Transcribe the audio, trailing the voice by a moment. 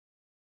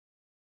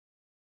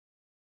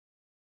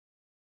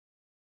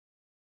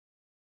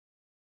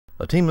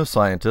A team of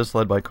scientists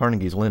led by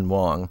Carnegie's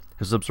Wang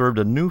has observed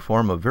a new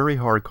form of very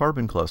hard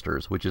carbon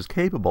clusters which is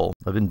capable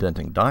of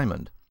indenting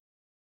diamond.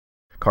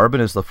 Carbon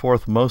is the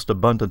fourth most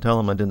abundant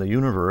element in the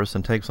universe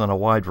and takes on a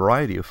wide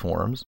variety of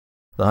forms: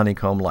 the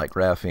honeycomb-like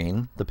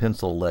graphene, the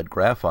pencil-lead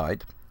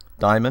graphite,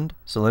 diamond,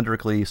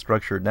 cylindrically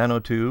structured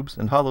nanotubes,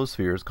 and hollow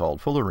spheres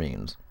called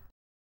fullerenes.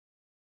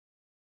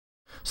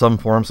 Some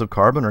forms of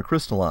carbon are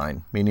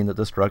crystalline, meaning that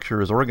the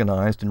structure is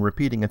organized in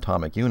repeating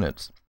atomic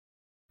units.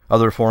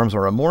 Other forms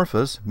are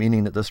amorphous,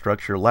 meaning that the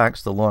structure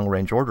lacks the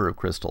long-range order of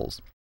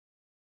crystals.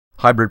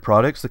 Hybrid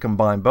products that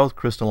combine both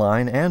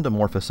crystalline and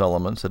amorphous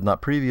elements had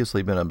not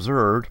previously been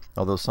observed,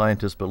 although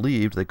scientists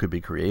believed they could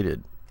be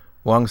created.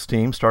 Wang's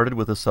team started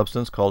with a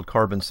substance called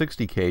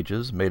carbon-60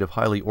 cages, made of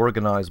highly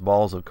organized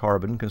balls of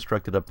carbon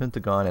constructed of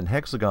pentagon and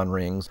hexagon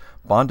rings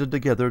bonded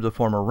together to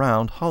form a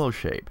round, hollow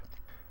shape.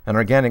 An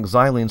organic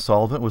xylene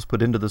solvent was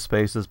put into the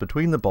spaces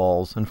between the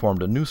balls and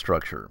formed a new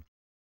structure.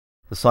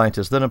 The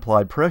scientists then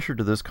applied pressure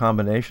to this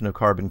combination of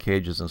carbon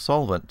cages and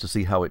solvent to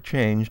see how it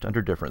changed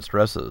under different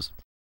stresses.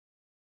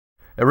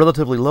 At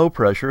relatively low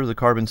pressure, the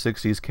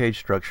carbon-60's cage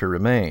structure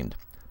remained,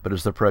 but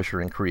as the pressure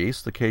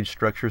increased, the cage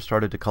structure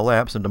started to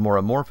collapse into more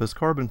amorphous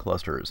carbon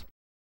clusters.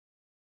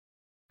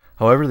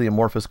 However, the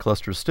amorphous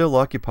clusters still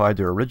occupied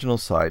their original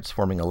sites,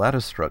 forming a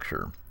lattice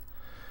structure.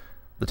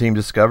 The team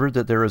discovered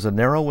that there is a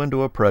narrow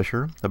window of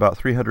pressure, about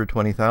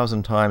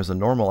 320,000 times the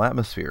normal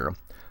atmosphere,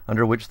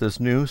 under which this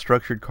new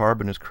structured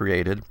carbon is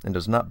created and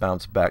does not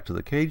bounce back to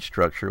the cage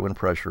structure when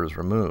pressure is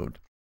removed.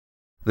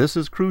 This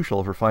is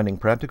crucial for finding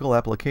practical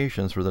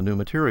applications for the new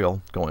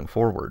material going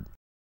forward.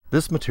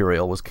 This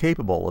material was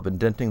capable of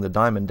indenting the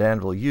diamond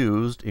anvil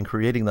used in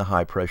creating the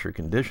high-pressure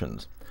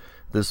conditions.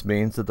 This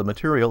means that the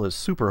material is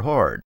super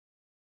hard.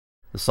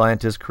 The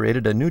scientists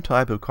created a new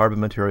type of carbon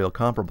material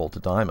comparable to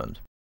diamond.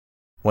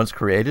 Once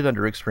created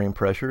under extreme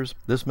pressures,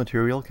 this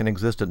material can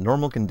exist at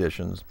normal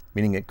conditions,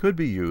 meaning it could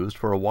be used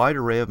for a wide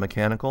array of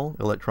mechanical,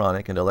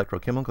 electronic, and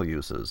electrochemical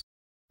uses.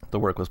 The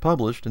work was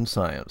published in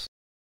Science.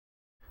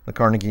 The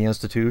Carnegie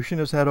Institution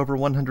has had over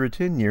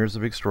 110 years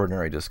of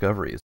extraordinary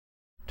discoveries.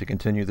 To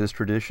continue this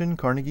tradition,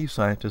 Carnegie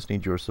scientists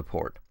need your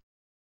support.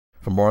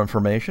 For more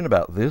information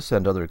about this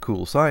and other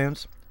cool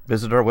science,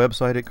 visit our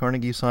website at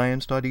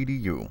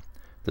carnegiescience.edu.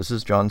 This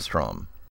is John Strom.